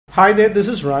Hi there, this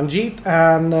is Ranjit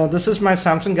and this is my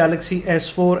Samsung Galaxy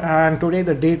S4 and today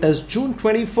the date is June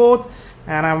 24th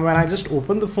and when I just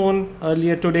opened the phone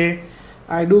earlier today,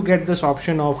 I do get this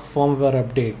option of firmware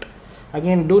update.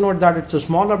 Again, do note that it's a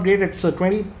small update, it's a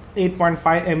 28.5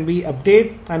 MB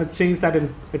update and it says that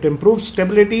it improves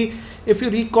stability. If you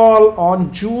recall,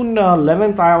 on June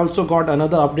 11th, I also got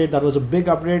another update that was a big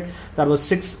update that was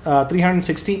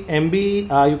 360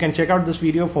 MB. You can check out this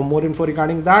video for more info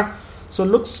regarding that. So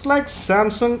looks like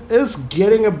Samsung is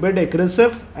getting a bit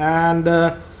aggressive and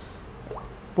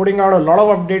putting out a lot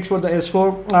of updates for the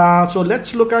S4. So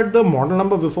let's look at the model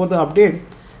number before the update,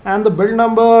 and the build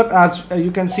number, as you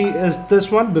can see, is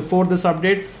this one before this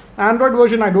update. Android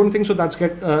version, I don't think so that's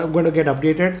going to get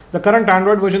updated. The current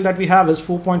Android version that we have is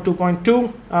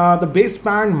 4.2.2. The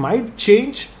baseband might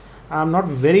change, I'm not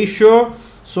very sure.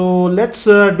 So let's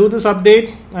do this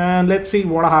update and let's see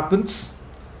what happens.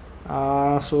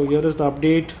 So here is the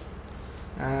update,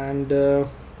 and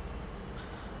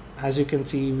as you can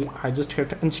see, I just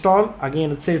hit install.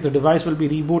 Again, it says the device will be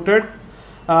rebooted.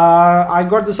 I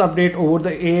got this update over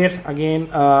the air. Again,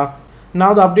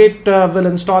 now the update will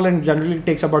install and generally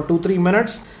takes about 2-3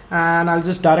 minutes, and I'll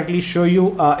just directly show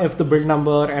you if the build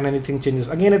number and anything changes.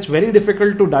 Again, it's very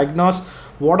difficult to diagnose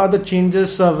what are the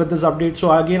changes with this update.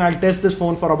 So again, I'll test this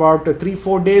phone for about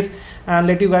 3-4 days and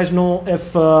let you guys know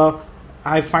if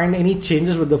I find any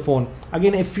changes with the phone.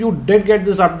 Again, if you did get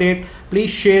this update, please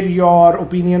share your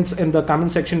opinions in the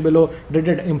comment section below. Did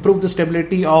it improve the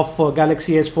stability of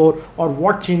Galaxy S4, or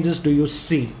what changes do you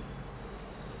see?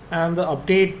 And the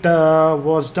update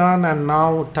was done and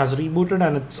now it has rebooted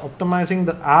and it's optimizing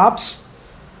the apps.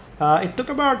 It took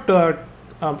about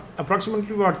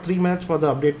approximately about 3 minutes for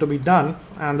the update to be done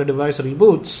and the device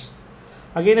reboots.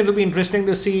 Again, it will be interesting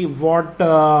to see what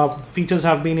features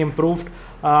have been improved.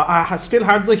 I still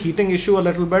had the heating issue a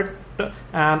little bit,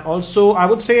 and also I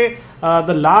would say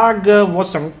the lag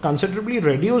was considerably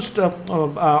reduced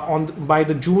by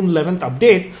the June 11th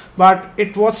update, but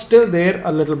it was still there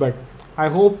a little bit. I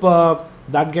hope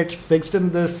that gets fixed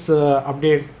in this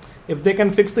update. If they can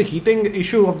fix the heating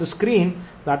issue of the screen,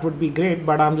 that would be great,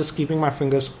 but I'm just keeping my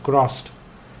fingers crossed.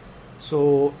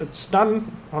 So it's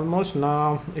done almost.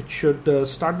 Now it should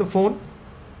start the phone.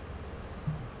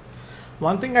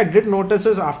 One thing I did notice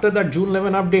is after that June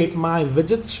 11 update, my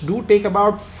widgets do take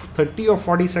about 30 or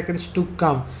 40 seconds to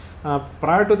come.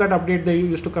 Prior to that update, they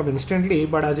used to come instantly,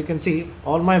 but as you can see,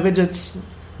 all my widgets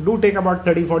do take about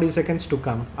 30-40 seconds to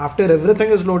come. After everything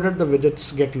is loaded, the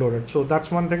widgets get loaded. So that's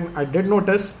one thing I did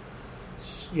notice.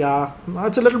 Yeah,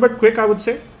 it's a little bit quick, I would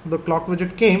say. The clock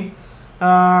widget came.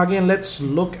 Again, let's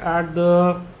look at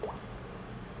the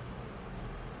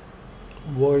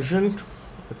version.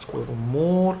 Let's go to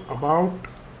more about.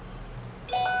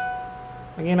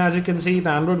 Again, as you can see, the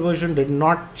Android version did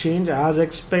not change as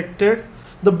expected.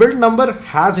 The build number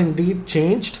has indeed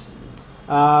changed.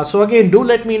 So again, do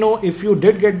let me know if you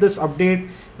did get this update,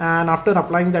 and after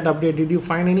applying that update, did you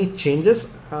find any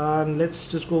changes? And let's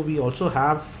just go. We also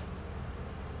have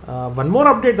one more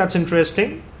update that's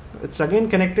interesting. It's again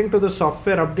connecting to the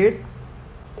software update,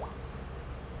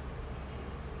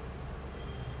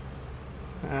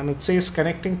 and it says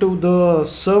connecting to the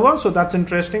server, so that's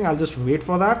interesting. I'll just wait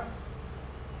for that.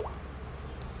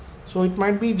 So it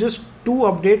might be just 2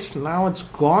 updates. Now it's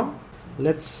gone.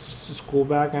 Let's just go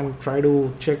back and try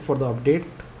to check for the update.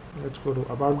 Let's go to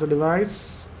about the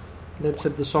device. Let's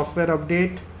hit the software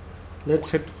update. Let's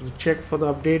hit check for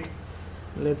the update.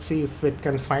 Let's see if it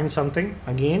can find something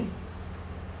again.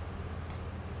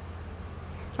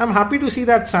 I'm happy to see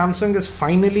that Samsung is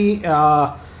finally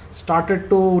started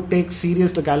to take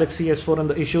serious the Galaxy S4 and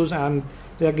the issues, and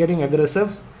they are getting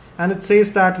aggressive. And it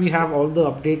says that we have all the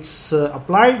updates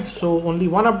applied, so only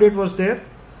one update was there.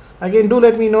 Again, do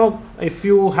let me know if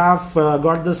you have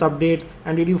got this update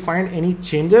and did you find any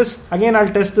changes. Again, I'll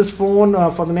test this phone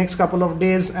for the next couple of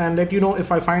days and let you know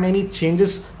if I find any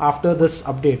changes after this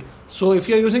update. So if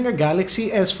you're using a Galaxy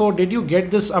S4, did you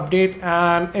get this update?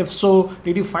 And if so,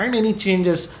 did you find any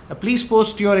changes? Please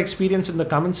post your experience in the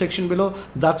comment section below.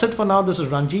 That's it for now. This is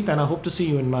Ranjit and I hope to see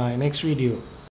you in my next video.